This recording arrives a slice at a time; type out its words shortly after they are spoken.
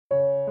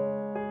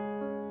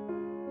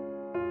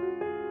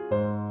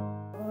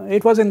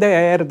it was in the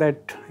air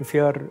that if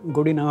you are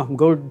good enough,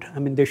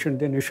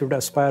 then you should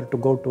aspire to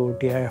go to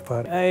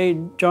TIFR. I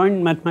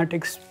joined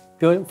mathematics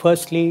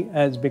firstly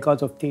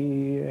because of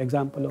the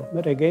example of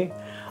Riddhi,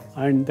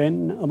 and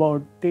then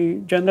about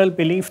the general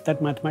belief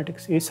that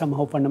mathematics is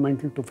somehow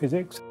fundamental to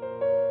physics.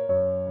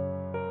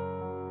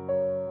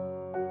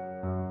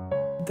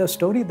 The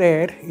story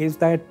there is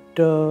that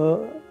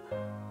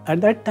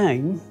at that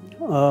time,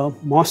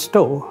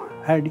 Mostow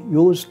had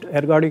used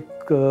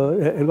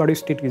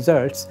ergodicity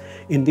results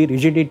in the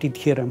rigidity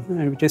theorem,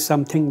 which is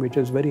something which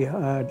is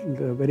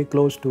very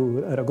close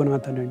to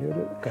Raghunathan.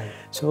 Okay.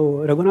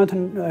 So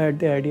Raghunathan had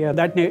the idea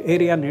that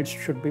area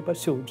should be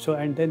pursued. So,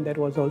 and then there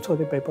was also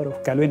the paper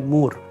of Calvin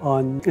Moore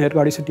on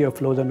ergodicity of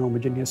flows and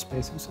homogeneous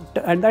spaces.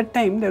 At that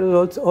time, there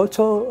was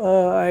also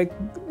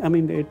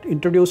it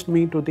introduced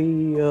me to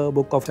the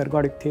book of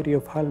ergodic theory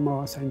of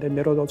Halmos, and then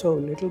there was also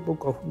a little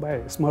book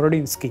by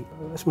Smorodinsky.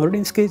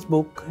 Smorodinsky's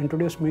book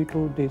introduced me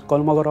to the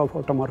Kolmogorov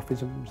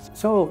automorphisms.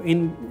 So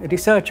in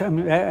research, I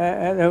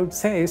would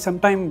say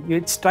sometimes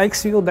it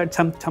strikes you that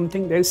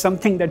there is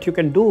something that you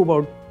can do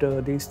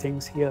about these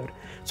things here.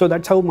 So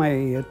that's how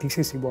my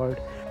thesis evolved.